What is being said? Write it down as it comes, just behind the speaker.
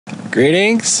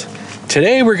Greetings.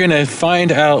 Today we're going to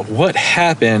find out what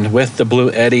happened with the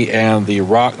BLUETTI and the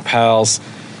Rockpals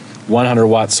 100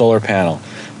 watt solar panel.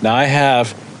 Now I have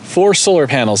 4 solar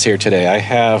panels here today. I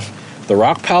have the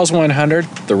Rockpals 100,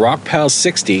 the Rockpals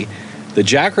 60, the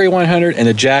Jackery 100, and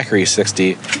the Jackery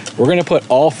 60. We're going to put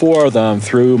all 4 of them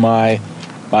through my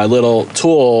little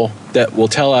tool that will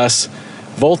tell us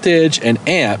voltage and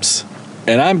amps.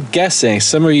 And I'm guessing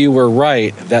some of you were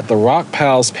right that the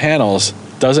Rockpals panels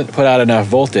doesn't put out enough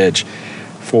voltage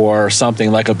for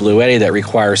something like a BLUETTI that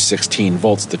requires 16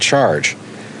 volts to charge.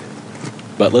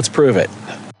 But let's prove it.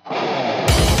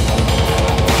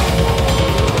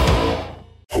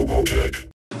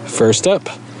 First up,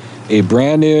 a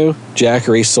brand new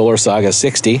Jackery SolarSaga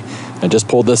 60. I just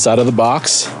pulled this out of the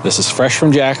box. This is fresh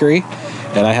from Jackery,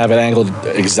 and I have it angled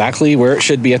exactly where it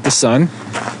should be at the sun.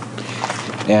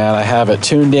 And I have it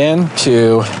tuned in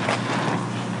to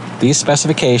these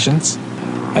specifications.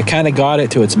 I kind of got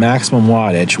it to its maximum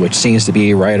wattage, which seems to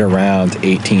be right around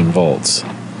 18 volts.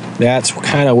 That's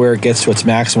kind of where it gets to its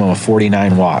maximum of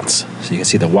 49 watts. So you can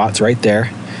see the watts right there.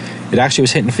 It actually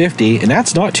was hitting 50, and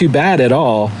that's not too bad at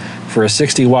all for a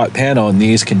 60 watt panel in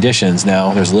these conditions.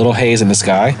 Now, there's a little haze in the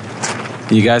sky.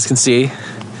 You guys can see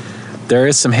there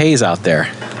is some haze out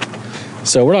there.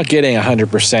 So we're not getting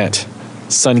 100%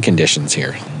 sun conditions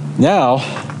here.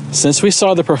 Now, since we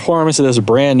saw the performance of this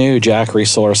brand new Jackery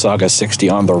SolarSaga 60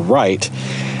 on the right,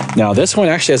 now this one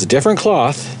actually has a different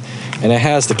cloth, and it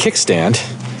has the kickstand.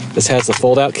 This has the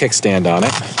fold-out kickstand on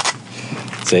it.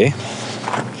 See?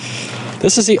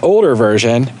 This is the older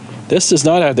version. This does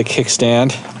not have the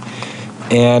kickstand,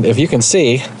 and if you can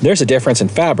see, there's a difference in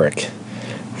fabric.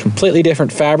 Completely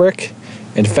different fabric.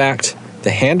 In fact,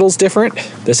 the handle's different.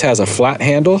 This has a flat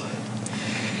handle.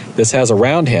 This has a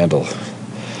round handle.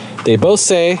 They both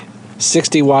say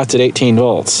 60 watts at 18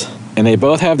 volts, and they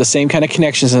both have the same kind of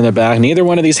connections in the back. Neither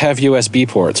one of these have USB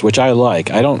ports, which I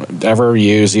like. I don't ever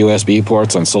use USB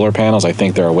ports on solar panels. I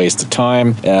think they're a waste of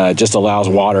time. It just allows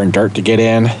water and dirt to get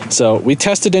in. So we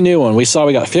tested a new one. We saw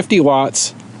we got 50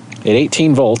 watts at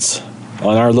 18 volts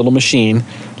on our little machine.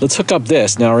 Let's hook up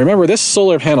this. Now remember, this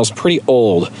solar panel's pretty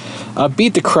old. I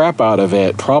beat the crap out of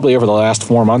it probably over the last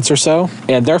 4 months or so,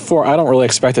 and therefore I don't really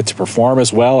expect it to perform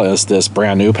as well as this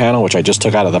brand new panel, which I just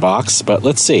took out of the box, but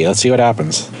let's see what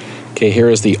happens. Okay, here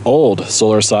is the old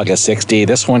SolarSaga 60.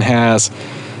 This one has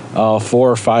 4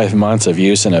 or 5 months of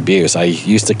use and abuse. I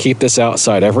used to keep this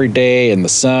outside every day in the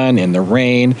sun, in the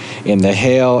rain, in the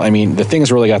hail. I mean, the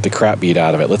thing's really got the crap beat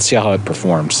out of it. Let's see how it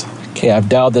performs. Okay, I've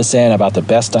dialed this in about the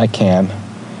best I can.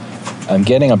 I'm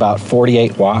getting about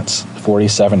 48 watts,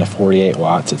 47 to 48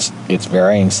 watts. It's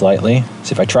varying slightly.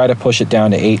 So if I try to push it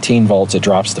down to 18 volts, it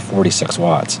drops to 46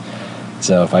 watts.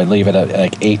 So if I leave it at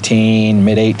like 18,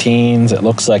 mid-18s, it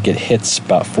looks like it hits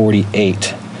about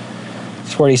 48.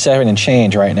 It's 47 and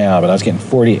change right now, but I was getting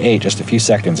 48 just a few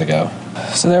seconds ago.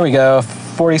 So there we go,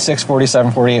 46,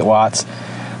 47, 48 watts.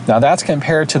 Now that's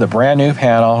compared to the brand new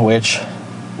panel, which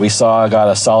we saw got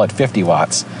a solid 50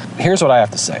 watts. Here's what I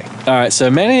have to say. All right, so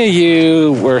many of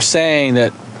you were saying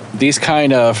that these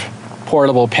kind of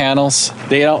portable panels,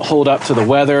 they don't hold up to the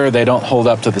weather, they don't hold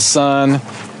up to the sun,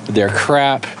 they're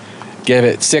crap. Give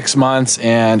it 6 months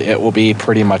and it will be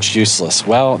pretty much useless.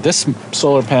 Well, this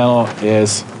solar panel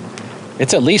it's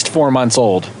at least 4 months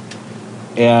old,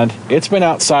 and it's been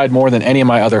outside more than any of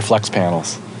my other flex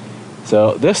panels.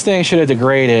 So this thing should have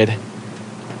degraded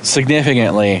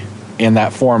significantly in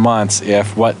that 4 months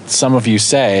if what some of you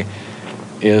say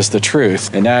is the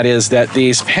truth. And that is that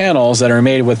these panels that are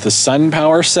made with the sun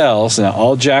power cells, and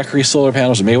all Jackery solar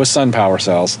panels are made with sun power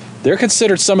cells, they're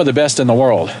considered some of the best in the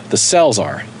world. The cells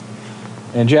are.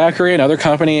 And Jackery and other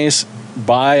companies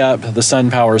buy up the sun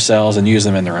power cells and use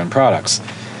them in their own products.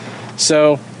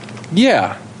 So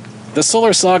yeah, the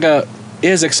SolarSaga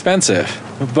is expensive,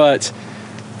 but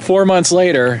 4 months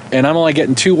later, and I'm only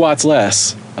getting 2 watts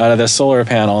less out of this solar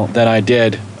panel than I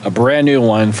did a brand new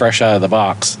one fresh out of the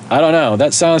box. I don't know,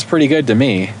 that sounds pretty good to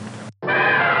me.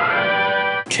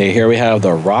 Okay, here we have the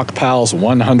Rockpals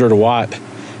 100 watt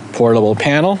portable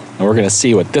panel, and we're gonna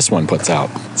see what this one puts out.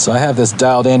 So I have this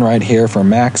dialed in right here for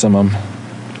maximum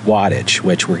wattage,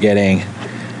 which we're getting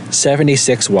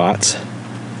 76 watts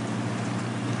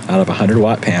out of a 100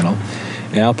 watt panel.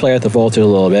 And I'll play with the voltage a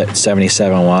little bit,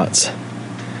 77 watts.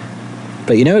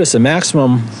 But you notice the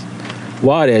maximum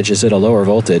wattage is at a lower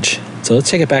voltage. So let's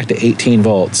take it back to 18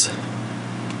 volts.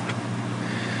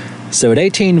 So at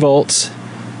 18 volts,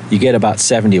 you get about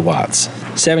 70 watts.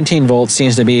 17 volts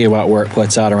seems to be about where it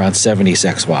puts out around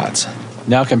 76 watts.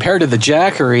 Now compared to the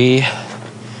Jackery,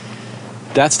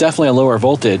 that's definitely a lower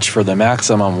voltage for the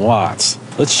maximum watts.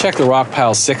 Let's check the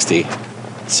Rockpals 60.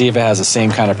 See if it has the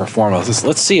same kind of performance.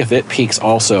 Let's see if it peaks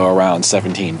also around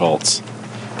 17 volts.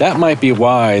 That might be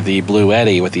why the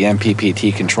BLUETTI with the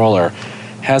MPPT controller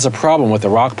has a problem with the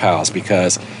Rockpals,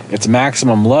 because its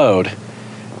maximum load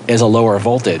is a lower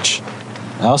voltage.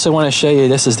 I also want to show you,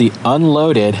 this is the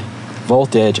unloaded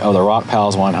voltage of the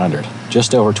Rockpals 100,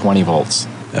 just over 20 volts.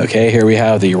 Okay, here we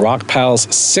have the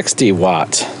Rockpals 60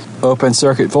 watt. Open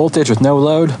circuit voltage with no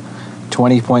load,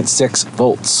 20.6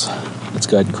 volts. Let's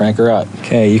go ahead and crank her up.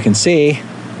 Okay, you can see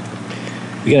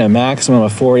we get a maximum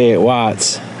of 48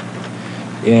 watts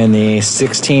in the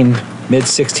mid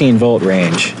 16 volt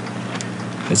range.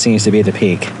 It seems to be the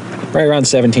peak, right around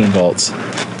 17 volts.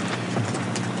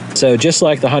 So just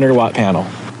like the 100 watt panel.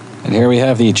 And here we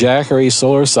have the Jackery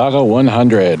SolarSaga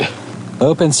 100.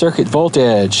 Open circuit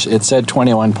voltage, it said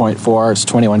 21.4, it's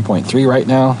 21.3 right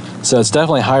now. So it's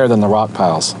definitely higher than the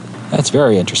Rockpals. That's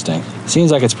very interesting.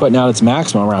 Seems like it's putting out its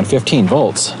maximum around 15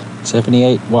 volts,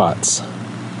 78 watts.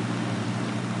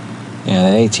 And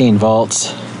at 18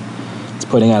 volts, it's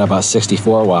putting out about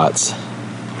 64 watts.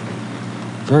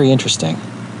 Very interesting.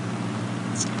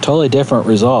 It's totally different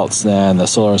results than the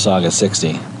SolarSaga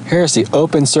 60. Here's the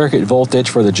open circuit voltage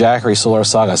for the Jackery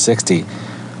SolarSaga 60.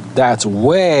 That's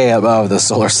way above the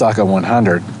SolarSaga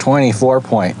 100,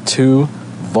 24.2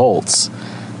 volts.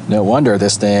 No wonder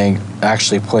this thing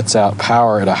actually puts out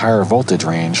power at a higher voltage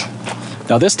range.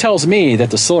 Now this tells me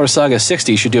that the SolarSaga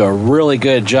 60 should do a really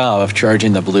good job of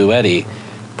charging the BLUETTI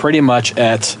pretty much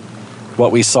at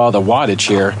what we saw the wattage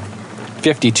here,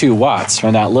 52 watts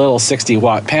from that little 60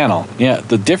 watt panel. Yeah,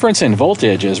 the difference in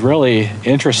voltage is really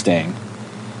interesting.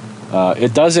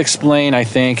 It does explain, I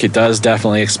think, it does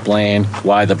definitely explain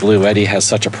why the BLUETTI has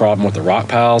such a problem with the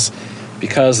Rockpals,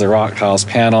 because the Rockpals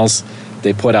panels,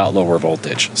 they put out lower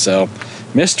voltage. So,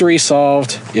 mystery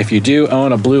solved. If you do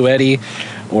own a BLUETTI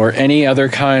or any other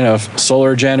kind of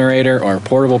solar generator or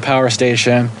portable power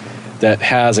station that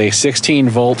has a 16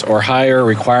 volt or higher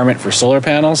requirement for solar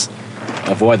panels,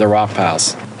 avoid the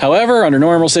Rockpals. However, under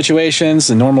normal situations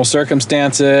and normal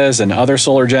circumstances and other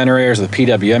solar generators with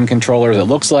PWM controllers, it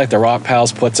looks like the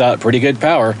Rockpals puts out pretty good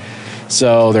power,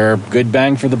 so they're good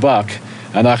bang for the buck.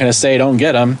 I'm not going to say don't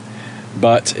get them,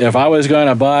 but if I was going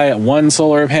to buy one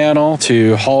solar panel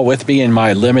to haul with me in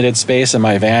my limited space in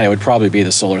my van, it would probably be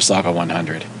the SolarSaga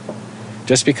 100.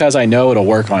 Just because I know it'll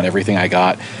work on everything I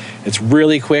got. It's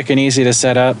really quick and easy to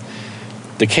set up.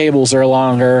 The cables are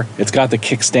longer. It's got the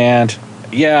kickstand.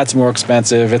 Yeah, it's more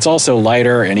expensive. It's also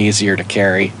lighter and easier to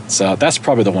carry. So that's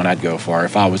probably the one I'd go for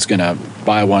if I was gonna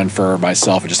buy one for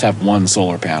myself and just have one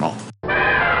solar panel.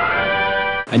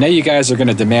 I know you guys are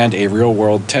gonna demand a real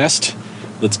world test.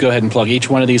 Let's go ahead and plug each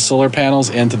one of these solar panels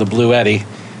into the BLUETTI.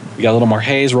 We got a little more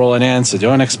haze rolling in, so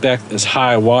don't expect as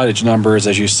high wattage numbers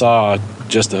as you saw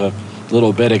just a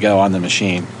little bit ago on the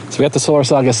machine. So we got the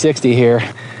SolarSaga 60 here,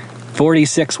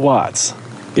 46 watts.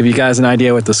 Give you guys an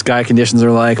idea what the sky conditions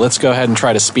are like. Let's go ahead and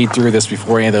try to speed through this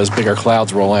before any of those bigger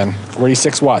clouds roll in.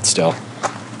 46 watts still.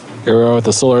 Here we are with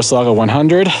the SolarSaga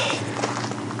 100.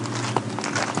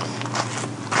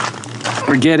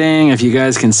 We're getting, if you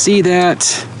guys can see that,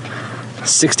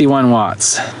 61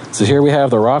 watts. So here we have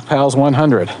the Rockpals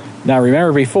 100. Now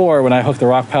remember before when I hooked the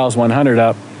Rockpals 100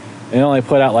 up, it only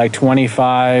put out like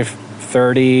 25,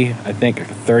 30, I think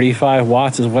 35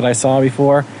 watts is what I saw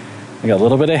before. I got a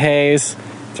little bit of haze.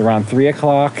 It's around 3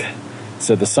 o'clock,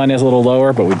 so the sun is a little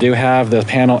lower, but we do have the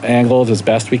panel angled as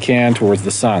best we can towards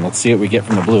the sun. Let's see what we get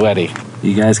from the BLUETTI.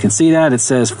 You guys can see that. It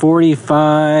says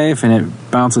 45, and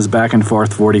it bounces back and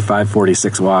forth 45,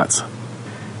 46 watts.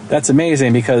 That's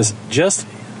amazing because just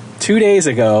 2 days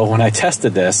ago when I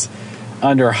tested this,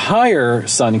 under higher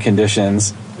sun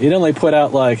conditions, it only put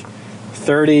out like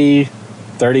 30,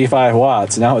 35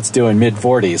 watts. Now it's doing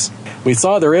mid-40s. We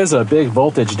saw there is a big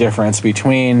voltage difference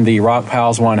between the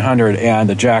Rockpals 100 and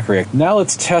the Jackery. Now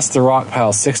let's test the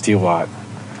Rockpals 60 watt.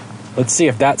 Let's see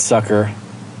if that sucker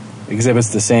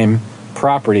exhibits the same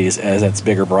properties as its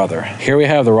bigger brother. Here we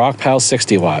have the Rockpals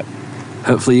 60 watt.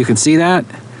 Hopefully you can see that.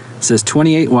 It says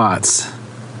 28 watts.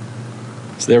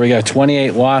 So there we go,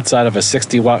 28 watts out of a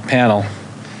 60 watt panel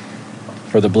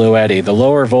for the BLUETTI. The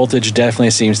lower voltage definitely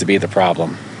seems to be the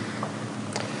problem.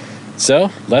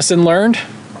 So, lesson learned.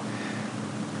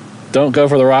 Don't go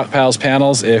for the Rockpals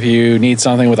panels if you need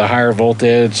something with a higher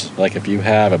voltage, like if you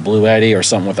have a BLUETTI or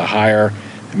something with a higher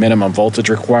minimum voltage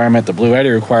requirement. The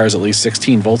BLUETTI requires at least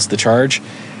 16 volts to charge,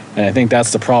 and I think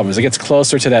that's the problem. As it gets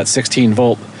closer to that 16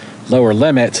 volt lower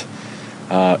limit,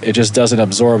 it just doesn't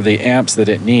absorb the amps that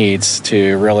it needs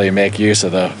to really make use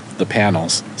of the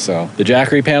panels. So the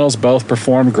Jackery panels both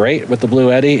performed great with the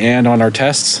BLUETTI and on our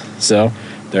tests, so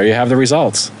there you have the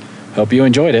results. Hope you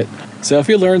enjoyed it. So if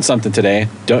you learned something today,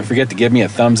 don't forget to give me a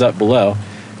thumbs up below.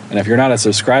 And if you're not a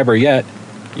subscriber yet,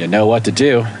 you know what to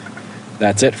do.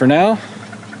 That's it for now.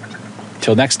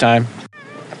 Till next time.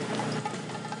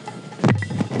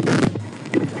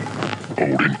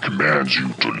 Odin commands you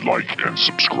to like and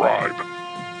subscribe,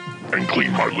 and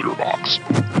clean my litter box.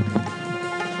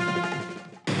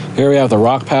 Here we have the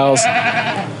Rockpals.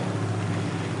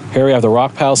 Here we have the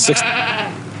Rockpals 60.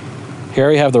 Here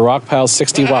we have the Rockpals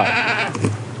 60 watt.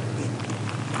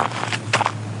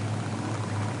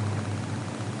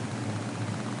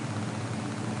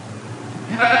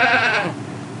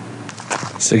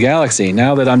 So Galaxy,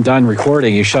 now that I'm done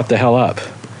recording, you shut the hell up.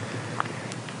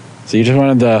 So you just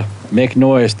wanted to make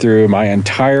noise through my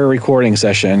entire recording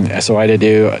session, so I had to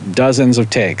do dozens of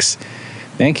takes.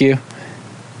 Thank you.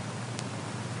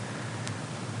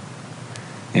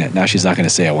 Yeah, now she's not going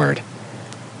to say a word.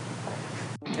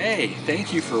 Hey,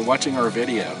 thank you for watching our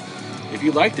video. If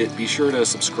you liked it, be sure to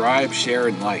subscribe, share,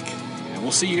 and like. And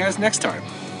we'll see you guys next time.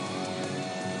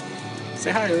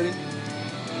 Say hi, Odin.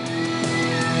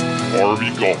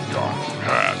 RV Golf Guy,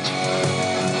 Hat.